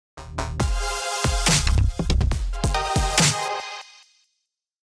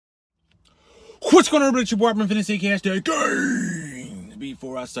What's going on, everybody? It's your boy, opperman Fitness, aka Gang.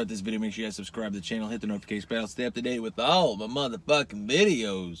 Before I start this video, make sure you guys subscribe to the channel, hit the notification bell, stay up to date with all my motherfucking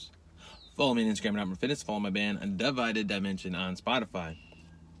videos. Follow me on Instagram at opperman Fitness. Follow my band Undivided Dimension on Spotify.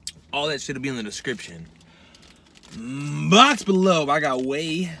 All that shit will be in the description box below. I got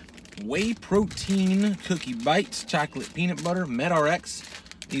whey protein cookie bites, chocolate peanut butter, MedRx.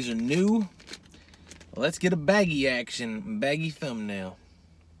 These are new. Let's get a baggy action, baggy thumbnail.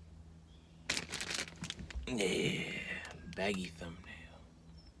 Yeah, baggy thumbnail.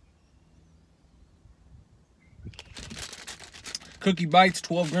 Cookie bites,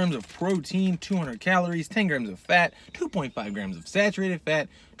 12 grams of protein, 200 calories, 10 grams of fat, 2.5 grams of saturated fat,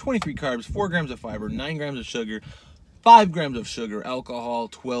 23 carbs, 4 grams of fiber, 9 grams of sugar, 5 grams of sugar, alcohol,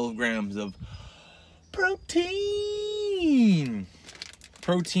 12 grams of protein.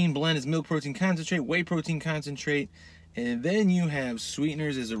 Protein blend is milk protein concentrate, whey protein concentrate, and then you have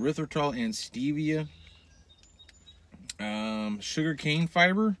sweeteners is erythritol and stevia. Sugar cane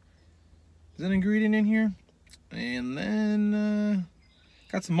fiber is an ingredient in here, and then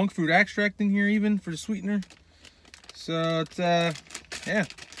got some monk fruit extract in here even for the sweetener. So it's yeah,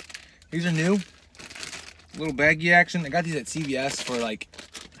 these are new. A little baggy action. I got these at CVS for like,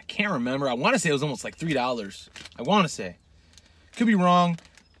 I can't remember, I want to say it was almost like $3. I want to say, could be wrong.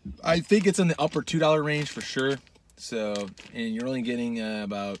 I think it's in the upper $2 range for sure. So, and you're only getting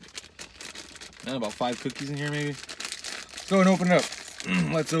about 5 cookies in here maybe. Let's go and open it up.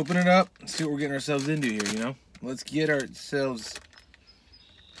 Let's open it up and see what we're getting ourselves into here, you know? Let's get ourselves,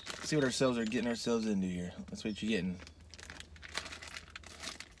 see what ourselves are getting ourselves into here. That's what you're getting.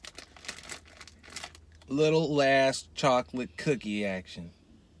 Little last chocolate cookie action.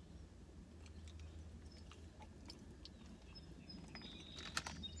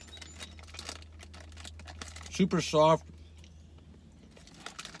 Super soft.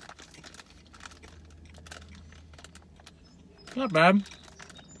 Not bad.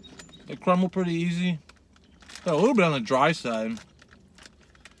 They crumble pretty easy. Got a little bit on the dry side.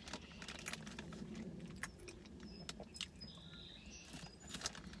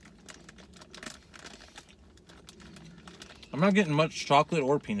 I'm not getting much chocolate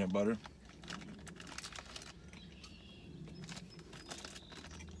or peanut butter.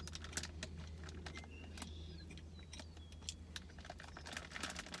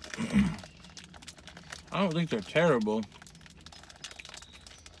 I don't think they're terrible.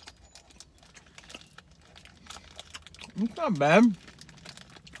 It's not bad.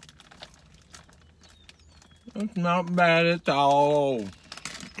 It's not bad at all.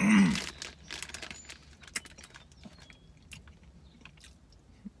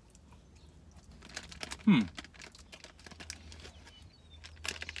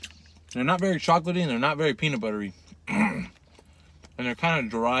 They're not very chocolatey and they're not very peanut buttery. And they're kind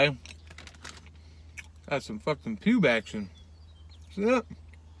of dry. Got some fucking pube action. See that?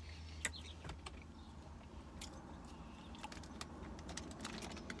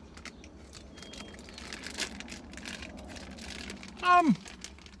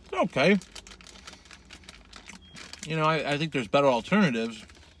 Okay. You know, I think there's better alternatives.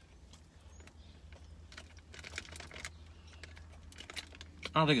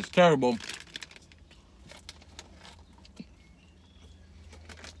 I don't think it's terrible.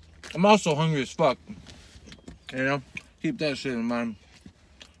 I'm also hungry as fuck. You know? Keep that shit in mind.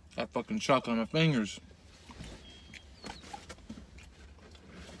 Got fucking chocolate on my fingers.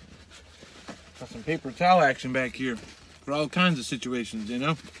 Got some paper towel action back here. For all kinds of situations, you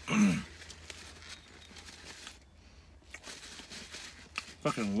know?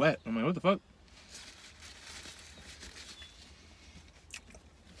 Fucking wet. I'm like, what the fuck?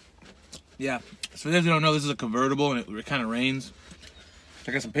 Yeah. So for those who don't know, this is a convertible and it kind of rains.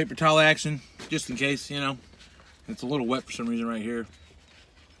 I got some paper towel action, just in case, you know. It's a little wet for some reason right here.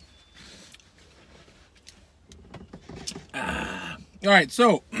 Alright,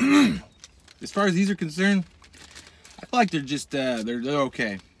 so, as far as these are concerned, I feel like they're just, they're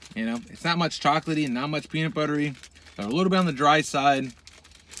okay, you know. It's not much chocolatey and not much peanut buttery. They're a little bit on the dry side.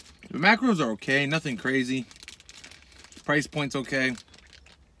 The macros are okay, nothing crazy. Price point's okay.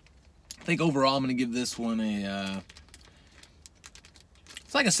 I think overall I'm gonna give this one a,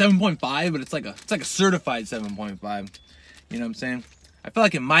 it's like a 7.5, but it's like a certified 7.5. You know what I'm saying? I feel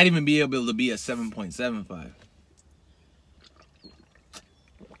like it might even be able to be a 7.75.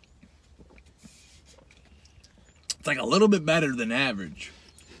 It's like a little bit better than average,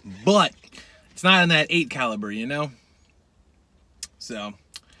 but it's not in that 8 caliber, you know? So,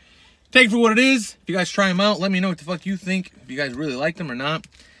 take it for what it is. If you guys try them out, let me know what the fuck you think. If you guys really like them or not,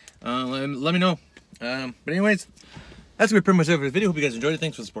 let me know. But anyways, That's gonna be pretty much it for the video. Hope you guys enjoyed it.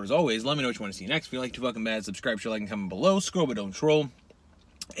 Thanks for the support as always. Let me know what you want to see next. If you like too fucking bad, subscribe, share, like, and comment below. Scroll but don't troll.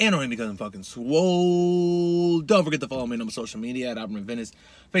 And only because I'm fucking swole. Don't forget to follow me on my social media at Opperman Fitness,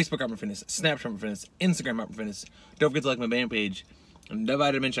 Facebook Opperman Fitness, Snapchat Opperman Fitness, Instagram Opperman Fitness. Don't forget to like my band page,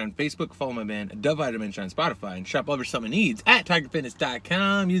 Divide Dimension on Facebook. Follow my band, Divide Dimension on Spotify, and shop all your summer needs at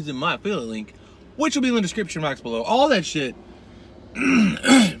TigerFitness.com using my affiliate link, which will be in the description box below. All that shit.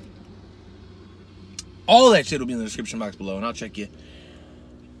 All that shit will be in the description box below, and I'll check you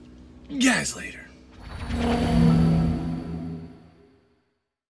guys later.